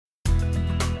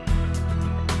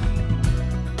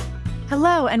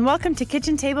Hello, and welcome to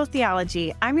Kitchen Table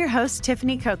Theology. I'm your host,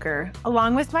 Tiffany Coker.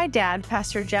 Along with my dad,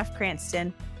 Pastor Jeff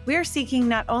Cranston, we are seeking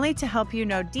not only to help you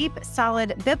know deep,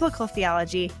 solid biblical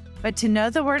theology, but to know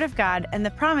the Word of God and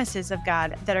the promises of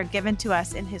God that are given to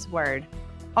us in His Word,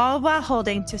 all while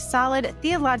holding to solid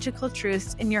theological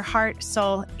truths in your heart,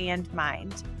 soul, and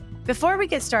mind. Before we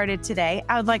get started today,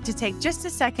 I would like to take just a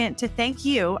second to thank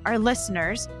you, our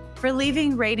listeners, for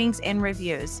leaving ratings and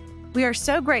reviews. We are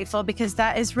so grateful because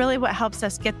that is really what helps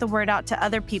us get the word out to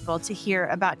other people to hear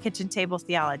about Kitchen Table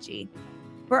Theology.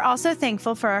 We're also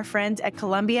thankful for our friends at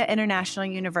Columbia International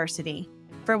University.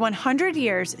 For 100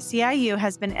 years, CIU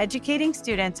has been educating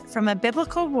students from a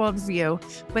biblical worldview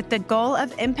with the goal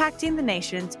of impacting the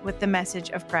nations with the message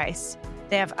of Christ.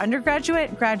 They have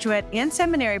undergraduate, graduate, and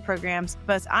seminary programs,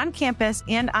 both on campus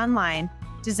and online,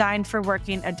 designed for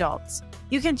working adults.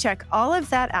 You can check all of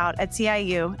that out at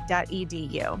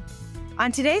ciu.edu.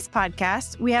 On today's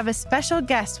podcast, we have a special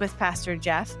guest with Pastor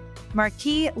Jeff,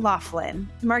 Marquis Laughlin.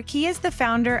 Marquis is the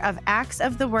founder of Acts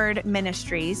of the Word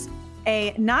Ministries,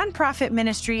 a nonprofit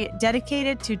ministry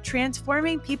dedicated to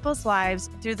transforming people's lives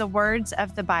through the words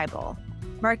of the Bible.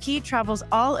 Marquis travels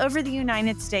all over the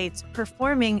United States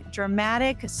performing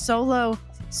dramatic solo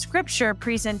scripture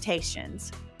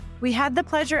presentations. We had the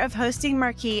pleasure of hosting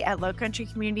Marquis at Low Country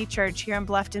Community Church here in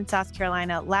Bluffton, South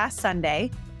Carolina last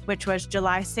Sunday, which was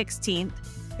July 16th.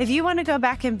 If you want to go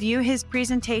back and view his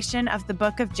presentation of the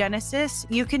book of Genesis,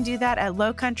 you can do that at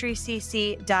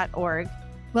lowcountrycc.org.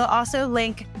 We'll also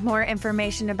link more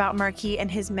information about Marquis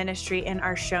and his ministry in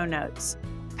our show notes.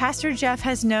 Pastor Jeff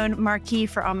has known Marquis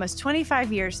for almost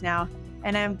 25 years now,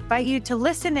 and I invite you to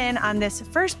listen in on this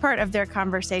first part of their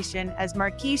conversation as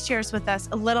Marquis shares with us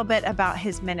a little bit about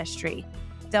his ministry.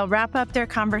 They'll wrap up their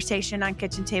conversation on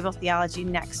Kitchen Table Theology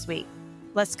next week.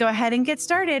 Let's go ahead and get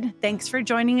started. Thanks for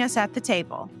joining us at the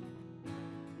table.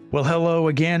 Well, hello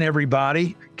again,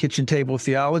 everybody. Kitchen Table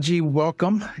Theology,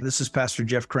 welcome. This is Pastor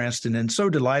Jeff Cranston, and so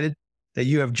delighted that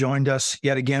you have joined us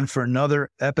yet again for another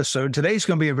episode. Today's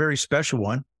going to be a very special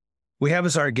one. We have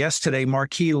as our guest today,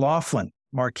 Marquis Laughlin.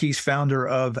 Marquis, founder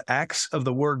of Acts of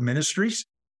the Word Ministries,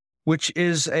 which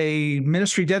is a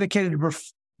ministry dedicated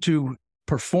to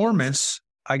performance,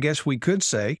 I guess we could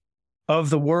say, of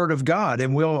the Word of God.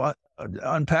 And we'll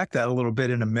unpack that a little bit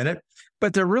in a minute.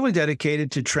 But they're really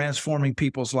dedicated to transforming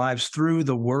people's lives through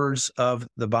the words of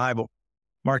the Bible.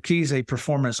 Marquis is a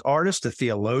performance artist, a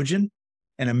theologian,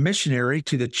 and a missionary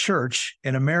to the church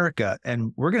in America.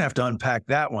 And we're going to have to unpack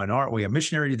that one, aren't we? A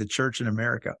missionary to the church in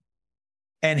America.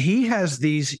 And he has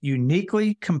these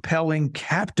uniquely compelling,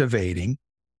 captivating,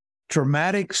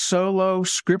 dramatic solo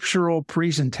scriptural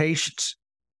presentations,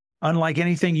 unlike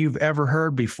anything you've ever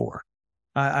heard before.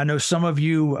 I know some of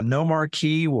you know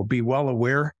Marquis, will be well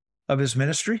aware of his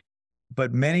ministry,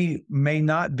 but many may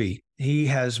not be. He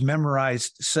has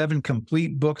memorized 7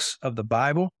 complete books of the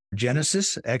Bible: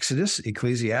 Genesis, Exodus,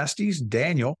 Ecclesiastes,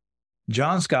 Daniel,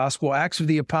 John's Gospel, Acts of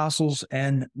the Apostles,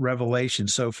 and Revelation.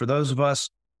 So for those of us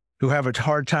who have a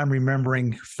hard time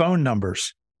remembering phone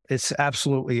numbers, it's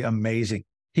absolutely amazing.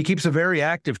 He keeps a very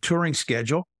active touring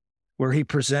schedule where he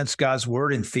presents God's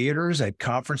Word in theaters, at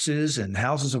conferences, and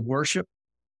houses of worship.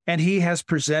 And he has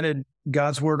presented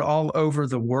God's Word all over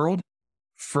the world,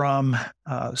 from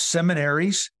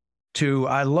seminaries to,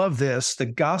 I love this, the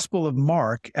Gospel of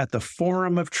Mark at the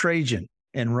Forum of Trajan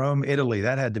in Rome, Italy.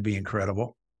 That had to be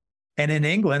incredible. And in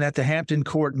England at the Hampton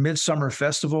Court Midsummer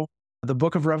Festival, the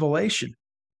book of Revelation.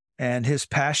 And his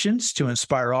passions to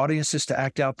inspire audiences to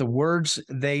act out the words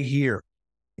they hear.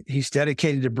 He's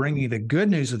dedicated to bringing the good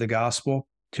news of the gospel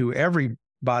to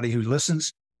everybody who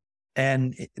listens.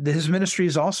 And his ministry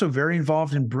is also very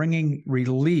involved in bringing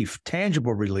relief,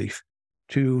 tangible relief,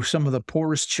 to some of the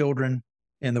poorest children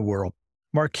in the world.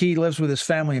 Marquis lives with his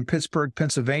family in Pittsburgh,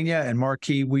 Pennsylvania. And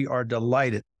Marquis, we are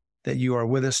delighted that you are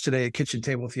with us today at Kitchen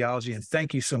Table Theology. And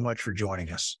thank you so much for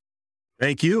joining us.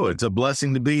 Thank you. It's a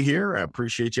blessing to be here. I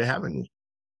appreciate you having me.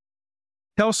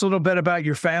 Tell us a little bit about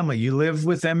your family. You live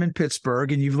with them in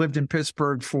Pittsburgh, and you've lived in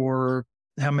Pittsburgh for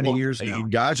how many years now?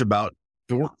 Gosh, about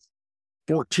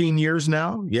 14 years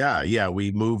now. Yeah.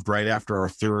 We moved right after our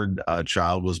third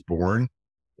child was born,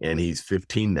 and he's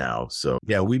 15 now. So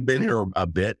yeah, we've been here a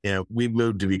bit, and we've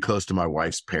moved to be close to my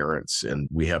wife's parents, and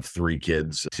we have 3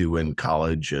 kids, 2 in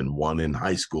college and 1 in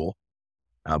high school,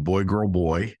 boy, girl,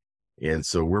 boy. And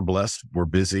so we're blessed, we're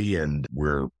busy, and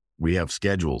we have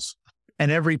schedules.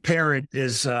 And every parent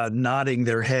is nodding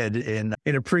their head in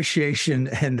appreciation,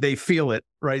 and they feel it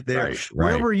right there. Right.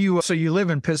 Where were you? So you live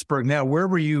in Pittsburgh now. Where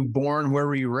were you born? Where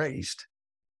were you raised?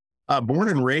 Born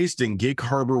and raised in Gig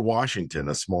Harbor, Washington,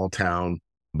 a small town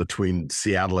between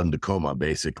Seattle and Tacoma,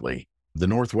 basically. the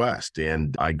Northwest.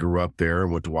 And I grew up there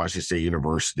and went to Washington State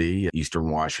University, Eastern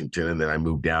Washington. And then I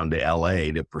moved down to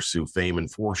LA to pursue fame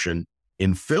and fortune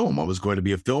in film. I was going to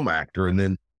be a film actor. And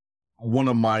then one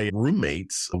of my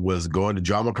roommates was going to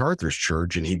John MacArthur's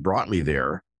church, and he brought me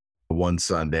there one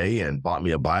Sunday and bought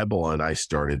me a Bible. And I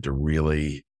started to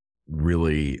really,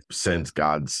 really sense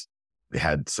God's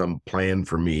had some plan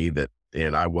for me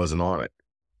and I wasn't on it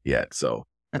yet. So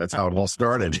that's how it all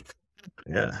started.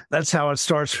 Yeah. That's how it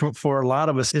starts for a lot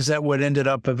of us. Is that what ended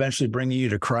up eventually bringing you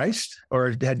to Christ?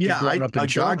 Or had you grown up in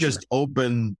church? God just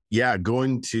opened,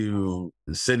 going to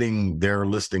sitting there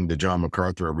listening to John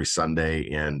MacArthur every Sunday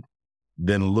and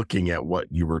then looking at what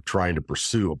you were trying to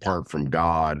pursue apart from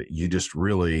God, you just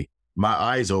really, my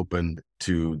eyes opened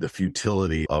to the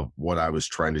futility of what I was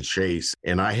trying to chase.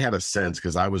 And I had a sense,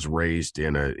 because I was raised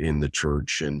in the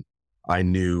church, and I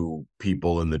knew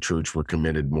people in the church were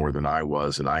committed more than I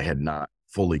was, and I had not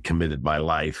fully committed my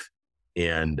life.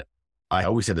 And I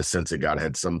always had a sense that God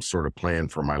had some sort of plan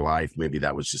for my life. Maybe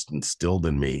that was just instilled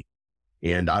in me.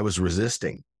 And I was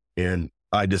resisting. And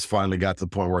I just finally got to the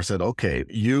point where I said, okay,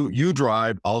 you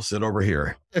drive, I'll sit over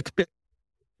here.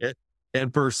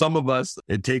 And for some of us,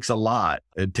 it takes a lot.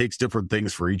 It takes different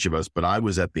things for each of us. But I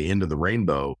was at the end of the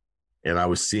rainbow, and I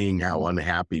was seeing how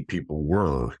unhappy people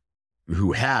were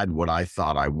who had what I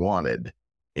thought I wanted.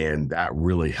 And that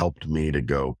really helped me to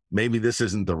go, maybe this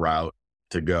isn't the route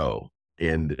to go.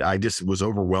 And I just was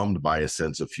overwhelmed by a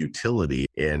sense of futility,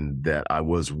 and that I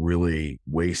was really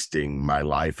wasting my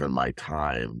life and my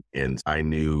time. And I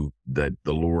knew that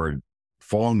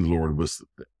following the Lord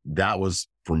was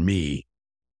for me,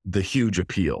 the huge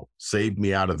appeal. Saved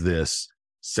me out of this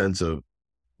sense of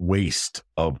waste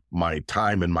of my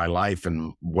time and my life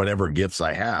and whatever gifts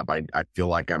I have. I feel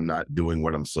like I'm not doing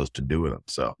what I'm supposed to do with them.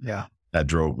 So yeah, that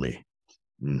drove me.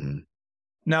 Mm-hmm.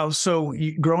 Now, so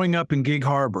growing up in Gig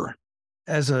Harbor,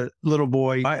 as a little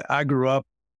boy, I grew up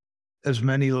as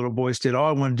many little boys did. All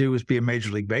I wanted to do was be a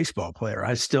Major League Baseball player.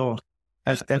 I still,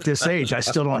 at this age, I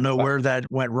still don't know where that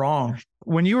went wrong.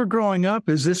 When you were growing up,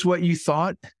 is this what you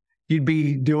thought you'd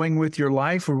be doing with your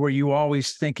life, or were you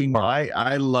always thinking?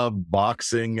 I loved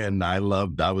boxing, and I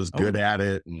was good at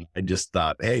it. And I just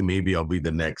thought, hey, maybe I'll be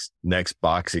the next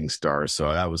boxing star.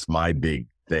 So that was my big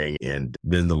thing. And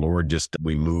then the Lord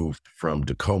we moved from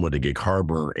Tacoma to Gig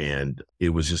Harbor, and it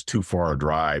was just too far a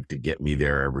drive to get me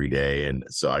there every day. And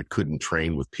so I couldn't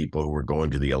train with people who were going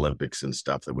to the Olympics and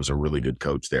stuff. There was a really good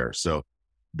coach there. So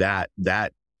that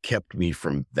kept me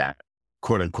from that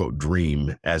quote unquote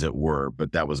dream, as it were,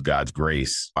 but that was God's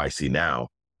grace I see now.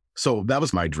 So that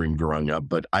was my dream growing up,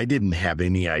 but I didn't have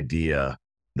any idea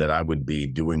that I would be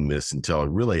doing this until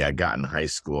really I got in high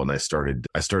school, and I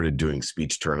started doing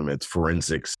speech tournaments,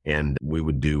 forensics, and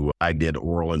I did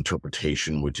oral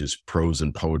interpretation, which is prose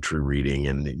and poetry reading.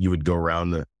 And you would go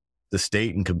around the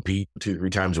state and compete 2-3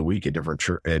 times a week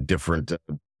at different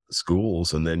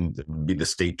schools, and then be the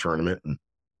state tournament.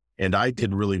 And I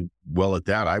did really well at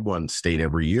that. I won state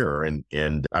every year,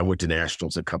 and I went to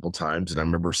nationals a couple times. And I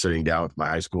remember sitting down with my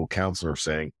high school counselor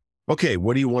saying, okay,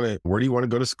 where do you want to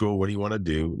go to school? What do you want to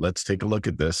do? Let's take a look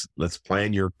at this. Let's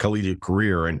plan your collegiate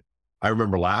career. And I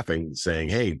remember laughing, saying,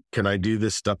 hey, can I do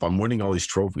this stuff? I'm winning all these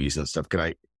trophies and stuff.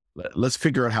 Let's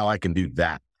figure out how I can do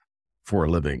that for a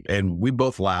living. And we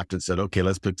both laughed and said, okay,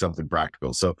 let's pick something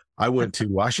practical. So I went to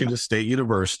Washington State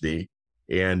University,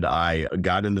 and I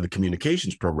got into the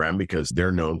communications program because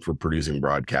they're known for producing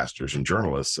broadcasters and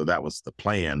journalists. So that was the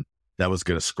plan. That was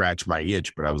going to scratch my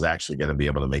itch, but I was actually going to be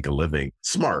able to make a living,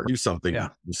 smart, do something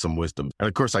with some wisdom. And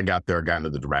of course, I got into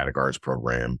the dramatic arts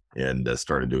program, and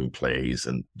started doing plays,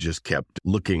 and just kept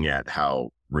looking at how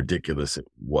ridiculous it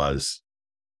was.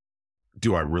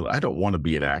 I don't want to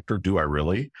be an actor. Do I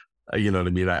really? You know what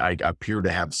I mean? I appear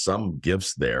to have some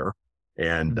gifts there.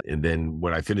 And then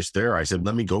when I finished there, I said,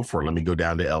 let me go for it. Let me go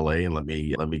down to LA, and let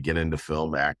me get into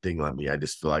film acting. I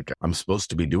just feel like I'm supposed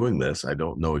to be doing this. I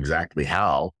don't know exactly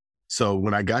how. So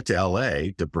when I got to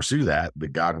LA to pursue that,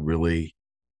 God really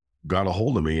got a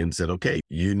hold of me and said, okay,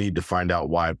 you need to find out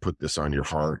why I put this on your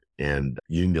heart, and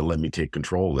you need to let me take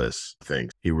control of this thing.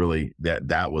 He really,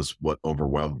 that was what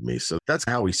overwhelmed me. So that's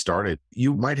how we started.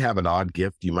 You might have an odd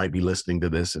gift. You might be listening to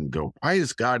this and go, why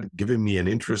is God giving me an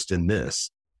interest in this?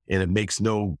 And it makes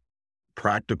no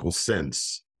practical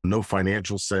sense, no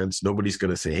financial sense. Nobody's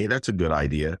going to say, hey, that's a good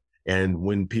idea. And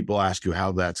when people ask you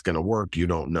how that's going to work, you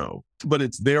don't know. But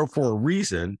it's there for a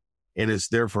reason, and it's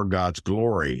there for God's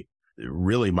glory.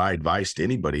 Really, my advice to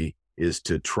anybody is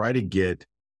to try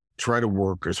to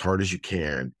work as hard as you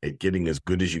can at getting as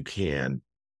good as you can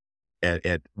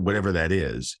at whatever that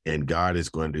is. And God is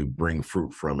going to bring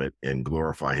fruit from it and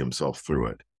glorify himself through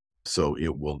it. So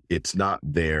it's not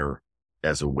there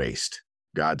as a waste.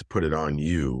 God's put it on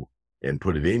you and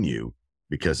put it in you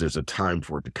because there's a time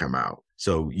for it to come out.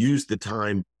 So use the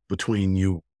time between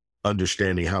you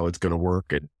understanding how it's going to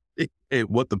work and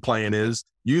what the plan is.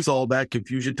 Use all that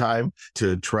confusion time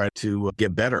to try to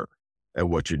get better at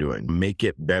what you're doing. Make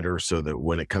it better so that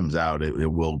when it comes out,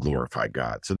 it will glorify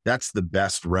God. So that's the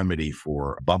best remedy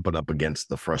for bumping up against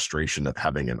the frustration of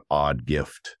having an odd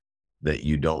gift that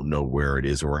you don't know where it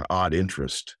is, or an odd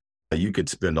interest. You could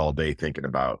spend all day thinking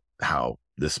about how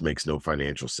this makes no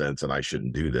financial sense and I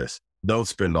shouldn't do this. Don't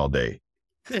spend all day.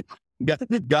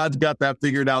 God's got that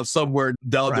figured out somewhere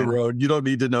down the road. You don't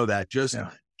need to know that. Just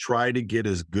try to get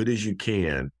as good as you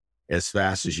can, as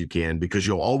fast as you can, because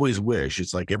you'll always wish.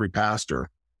 It's like every pastor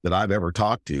that I've ever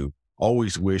talked to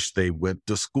always wish they went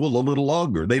to school a little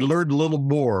longer. They learned a little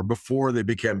more before they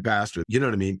became pastor. You know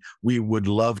what I mean? We would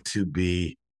love to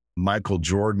be Michael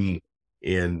Jordan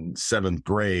in 7th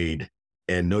grade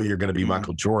and know you're going to be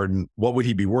Michael Jordan. What would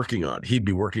he be working on? He'd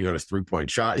be working on his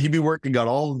 3-point shot. He'd be working on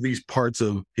all of these parts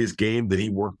of his game that he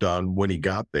worked on when he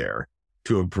got there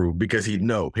to improve, because he'd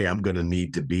know, hey, I'm going to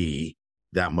need to be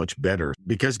that much better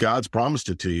because God's promised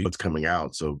it to you. It's coming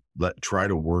out. So try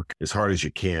to work as hard as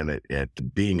you can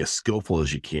at being as skillful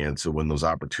as you can. So when those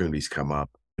opportunities come up,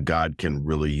 God can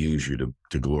really use you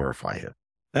to glorify him.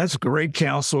 That's great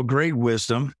counsel, great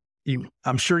wisdom.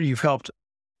 I'm sure you've helped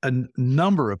a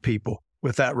number of people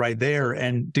with that right there.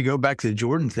 And to go back to the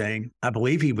Jordan thing, I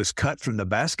believe he was cut from the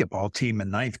basketball team in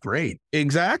 9th grade.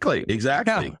 Exactly.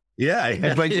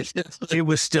 Yeah. But it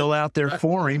was still out there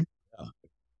for him.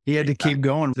 He had to keep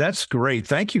going. That's great.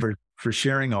 Thank you for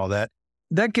sharing all that.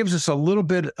 That gives us a little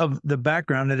bit of the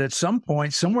background that at some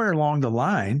point, somewhere along the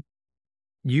line,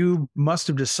 you must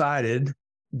have decided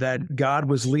that God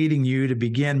was leading you to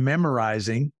begin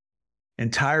memorizing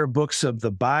entire books of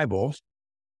the Bible.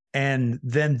 And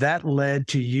then that led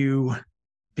to you,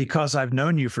 because I've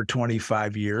known you for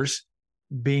 25 years,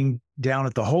 being down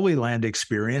at the Holy Land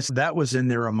experience. That was in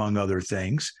there, among other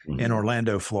things, in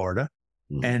Orlando, Florida.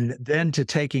 And then to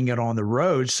taking it on the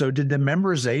road. So did the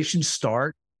memorization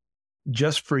start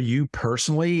just for you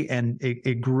personally, and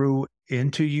it grew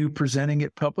into you presenting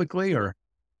it publicly? Or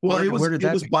well, it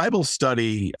was Bible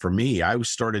study for me. I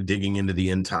started digging into the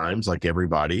end times like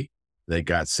everybody that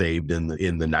got saved in the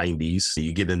 90s.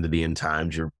 You get into the end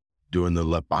times, you're doing the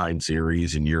Left Behind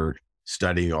series and you're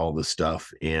studying all the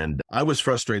stuff. And I was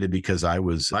frustrated because I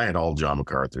had all John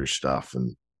MacArthur's stuff,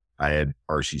 and I had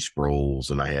R.C. Sproul's,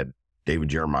 and I had David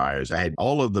Jeremiah's. I had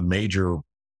all of the major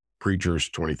preachers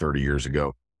 20, 30 years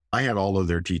ago. I had all of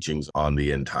their teachings on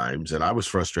the end times, and I was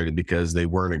frustrated because they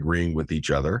weren't agreeing with each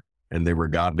other, and they were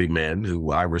godly men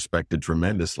who I respected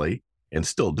tremendously and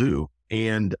still do.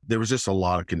 And there was just a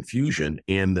lot of confusion,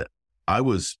 and I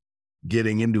was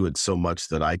getting into it so much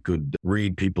that I could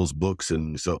read people's books.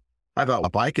 And so I thought,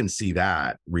 if I can see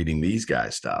that reading these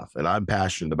guys' stuff, and I'm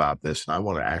passionate about this, and I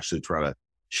want to actually try to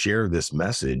share this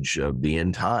message of the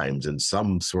end times in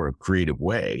some sort of creative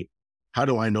way, how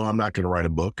do I know I'm not going to write a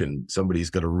book and somebody's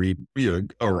going to read,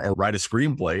 or write a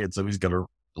screenplay and somebody's going to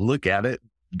look at it,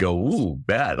 go, ooh,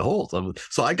 bad holes.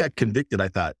 So I got convicted. I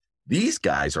thought, these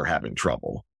guys are having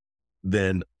trouble.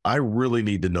 Then I really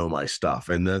need to know my stuff.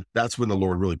 And that's when the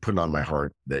Lord really put it on my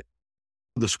heart that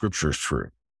the scripture is true.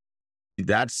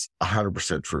 That's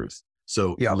 100% truth.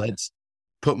 So let's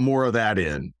put more of that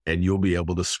in, and you'll be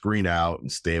able to screen out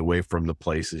and stay away from the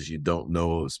places you don't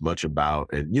know as much about.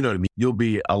 And you know what I mean? You'll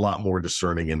be a lot more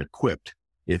discerning and equipped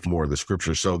if more of the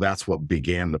scripture. So that's what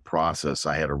began the process.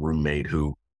 I had a roommate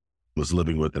who was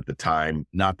living with at the time,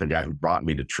 not the guy who brought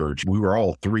me to church. We were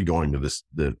all three going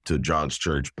to to John's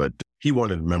church, but he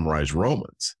wanted to memorize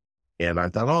Romans. And I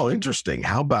thought, oh, interesting.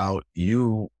 How about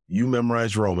you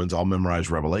memorize Romans, I'll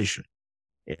memorize Revelation.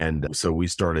 And so we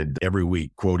started every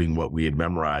week quoting what we had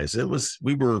memorized.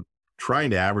 We were trying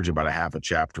to average about a half a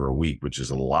chapter a week, which is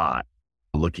a lot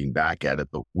looking back at it,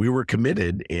 but we were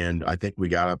committed. And I think we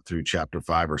got up through chapter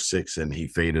 5 or 6 and he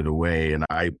faded away. And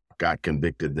I got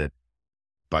convicted that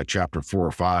by chapter 4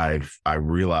 or 5, I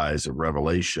realized that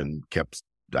Revelation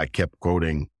I kept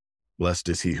quoting, blessed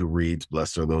is he who reads,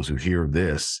 blessed are those who hear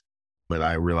this. But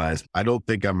I realized, I don't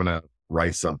think I'm going to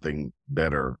write something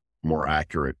better, more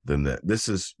accurate than that. This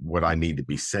is what I need to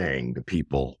be saying to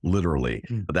people, literally.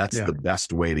 That's the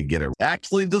best way to get it.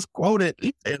 Actually, just quote it.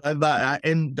 And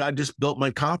I just built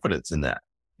my confidence in that.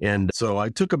 And so I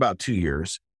took about 2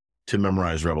 years to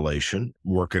memorize Revelation,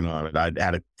 working on it. I'd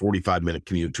had a 45-minute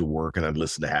commute to work, and I'd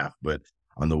listen to half, but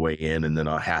on the way in, and then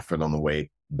half it on the way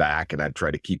back. And I'd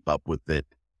try to keep up with it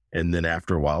And then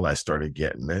after a while, I started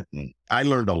getting it. And I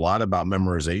learned a lot about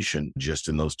memorization just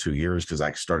in those 2 years because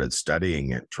I started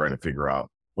studying it, trying to figure out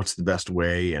what's the best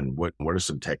way and what are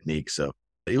some techniques. So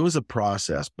it was a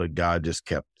process, but God just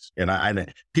kept,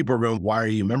 and people are going, why are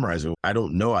you memorizing? I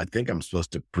don't know. I think I'm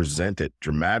supposed to present it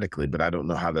dramatically, but I don't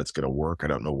know how that's going to work. I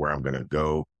don't know where I'm going to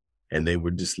go. And they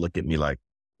would just look at me like,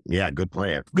 yeah, good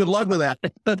plan. Good luck with that.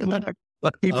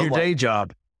 Keep your day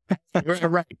job.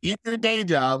 Right. Keep your day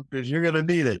job because you're going to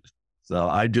need it. So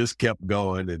I just kept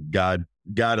going, and God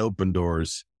opened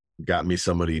doors, got me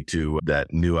somebody that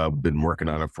knew I've been working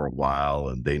on it for a while,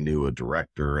 and they knew a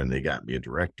director, and they got me a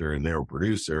director, and they were a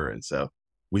producer. And so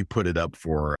we put it up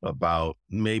for about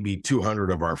maybe 200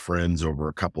 of our friends over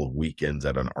a couple of weekends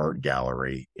at an art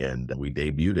gallery. And we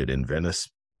debuted it in Venice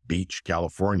Beach,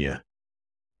 California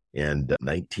in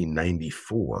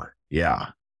 1994. Yeah.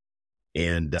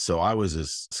 And so I was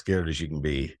as scared as you can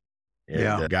be,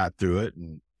 and got through it.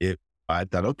 And I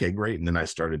thought, okay, great. And then I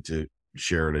started to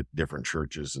share it at different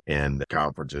churches and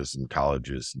conferences and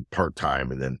colleges and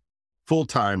part-time. And then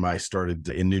full-time, I started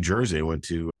in New Jersey. I went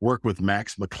to work with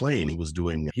Max McLean. He was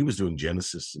doing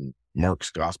Genesis and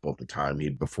Mark's Gospel at the time,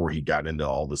 before he got into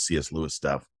all the C.S. Lewis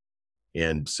stuff.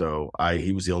 And so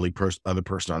he was the only other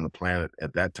person on the planet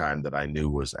at that time that I knew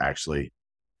was actually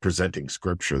presenting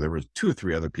scripture. There was 2 or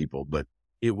 3 other people, but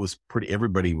it was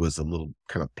everybody was a little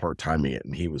kind of part-timing it,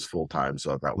 and he was full-time.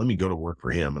 So I thought, let me go to work for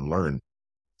him and learn.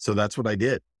 So that's what I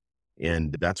did.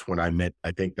 And that's when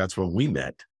I think that's when we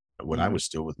met, when I was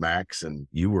still with Max and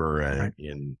you were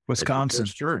in Wisconsin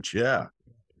church. Yeah.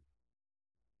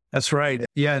 That's right.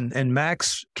 Yeah. And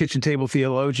Max, kitchen table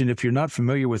theologian, if you're not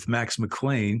familiar with Max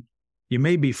McLean, you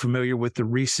may be familiar with the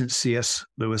recent C.S.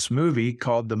 Lewis movie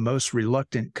called The Most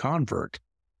Reluctant Convert.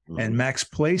 And Max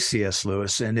plays C.S.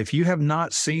 Lewis. And if you have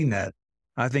not seen that,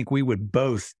 I think we would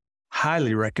both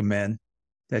highly recommend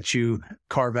that you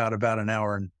carve out about an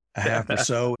hour and a half or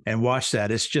so and watch that.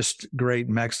 It's just great.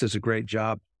 Max does a great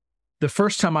job. The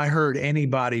first time I heard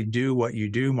anybody do what you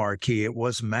do, Marquis, it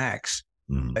was Max.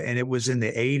 And it was in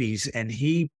the 80s. And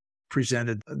he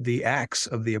presented the Acts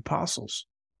of the Apostles.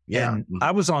 Yeah. And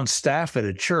I was on staff at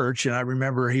a church, and I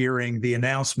remember hearing the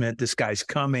announcement, this guy's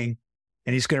coming,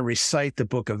 and he's going to recite the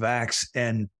book of Acts.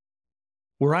 And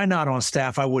were I not on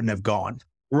staff, I wouldn't have gone.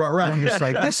 Right. I'm just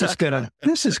like, this is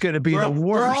gonna be the worst.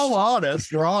 We're all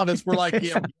honest. We're honest. We're like,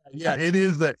 yeah, it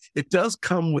is that. It does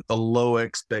come with a low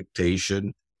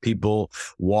expectation. People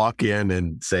walk in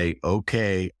and say,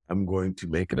 okay, I'm going to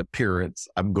make an appearance.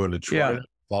 I'm going to try to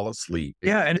fall asleep.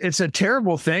 Yeah. And it's a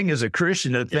terrible thing as a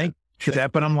Christian to think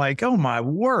that, but I'm like, oh my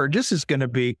word, this is going to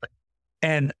be,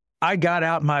 and I got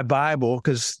out my Bible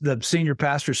because the senior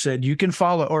pastor said, you can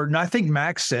follow, or I think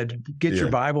Max said, get your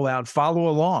Bible out, follow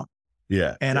along.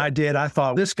 Yeah. And I did. I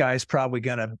thought, this guy's probably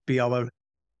going to be all over.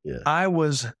 Yeah. I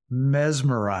was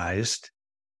mesmerized.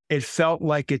 It felt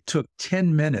like it took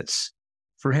 10 minutes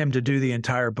for him to do the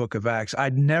entire book of Acts.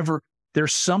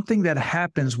 There's something that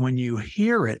happens when you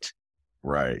hear it.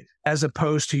 Right. As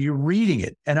opposed to you reading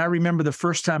it. And I remember the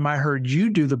first time I heard you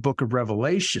do the book of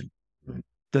Revelation,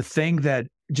 the thing that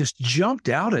just jumped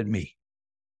out at me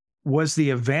was the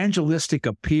evangelistic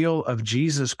appeal of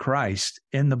Jesus Christ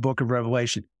in the book of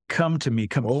Revelation. Come to me.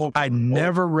 I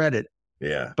never read it,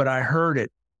 but I heard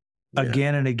it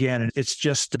again and again. And it's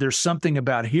just, there's something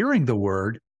about hearing the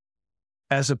word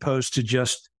as opposed to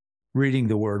just reading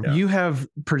the word. Yeah. You have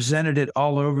presented it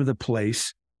all over the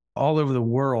place, all over the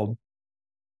world.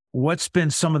 What's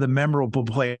been some of the memorable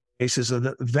places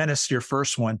of Venice, your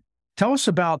first one? Tell us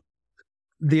about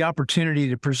the opportunity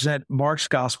to present Mark's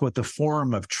Gospel at the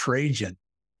Forum of Trajan.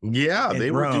 Yeah, they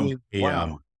were Rome.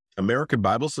 doing American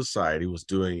Bible Society was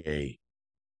doing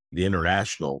the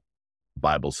International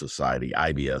Bible Society,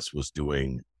 IBS, was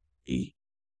doing a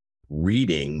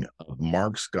reading of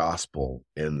Mark's Gospel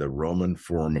in the Roman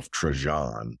Forum of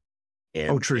Trajan.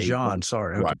 And Trajan,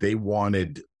 sorry. Right, they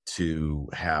wanted to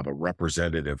have a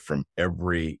representative from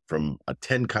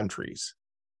 10 countries,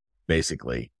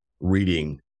 basically,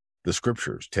 reading the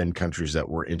scriptures, 10 countries that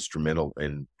were instrumental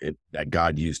in it, that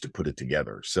God used to put it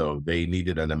together. So they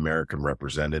needed an American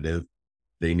representative.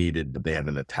 They had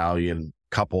an Italian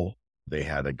couple. They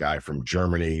had a guy from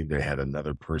Germany. They had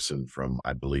another person from,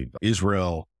 I believe,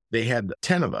 Israel. They had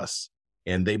 10 of us,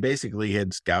 and they basically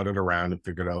had scouted around and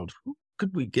figured out, who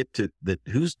could we get to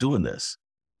who's doing this?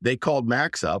 They called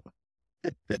Max up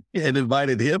and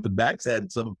invited him, and Max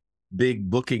had some big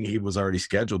booking he was already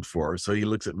scheduled for. So he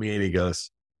looks at me and he goes,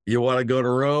 you want to go to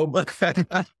Rome? It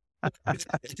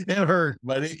hurt,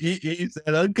 but he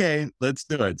said, okay, let's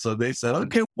do it. So they said,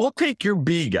 okay, we'll take your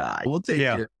B guy. We'll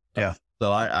take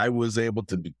So I was able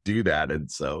to do that. And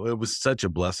so it was such a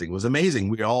blessing. It was amazing.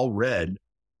 We all read,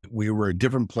 we were at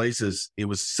different places. It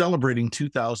was celebrating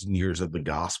 2,000 years of the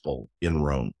gospel in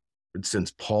Rome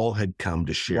since Paul had come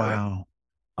to share. Wow.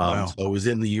 So it was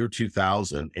in the year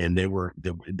 2000, and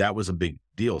that was a big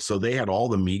deal. So they had all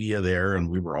the media there, and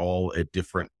we were all at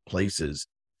different places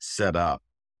set up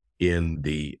in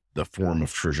the Forum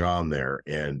of Trajan there.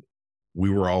 And we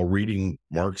were all reading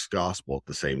Mark's gospel at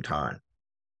the same time.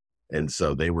 And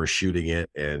so they were shooting it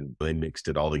and they mixed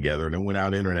it all together and it went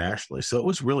out internationally. So it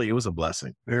was a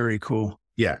blessing. Very cool.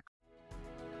 Yeah.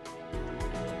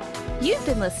 You've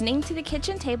been listening to the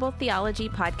Kitchen Table Theology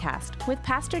Podcast with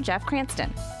Pastor Jeff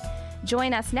Cranston.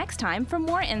 Join us next time for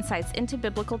more insights into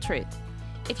biblical truth.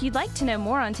 If you'd like to know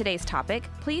more on today's topic,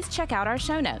 please check out our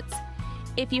show notes.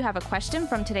 If you have a question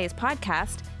from today's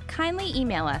podcast, kindly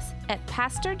email us at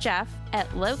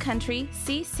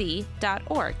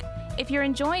pastorjeff@lowcountrycc.org. If you're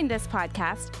enjoying this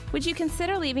podcast, would you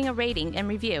consider leaving a rating and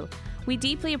review? We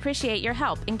deeply appreciate your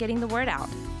help in getting the word out.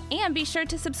 And be sure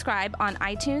to subscribe on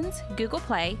iTunes, Google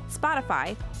Play,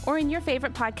 Spotify, or in your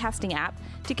favorite podcasting app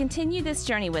to continue this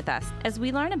journey with us as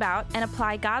we learn about and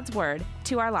apply God's Word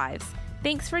to our lives.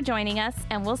 Thanks for joining us,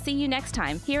 and we'll see you next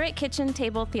time here at Kitchen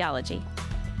Table Theology.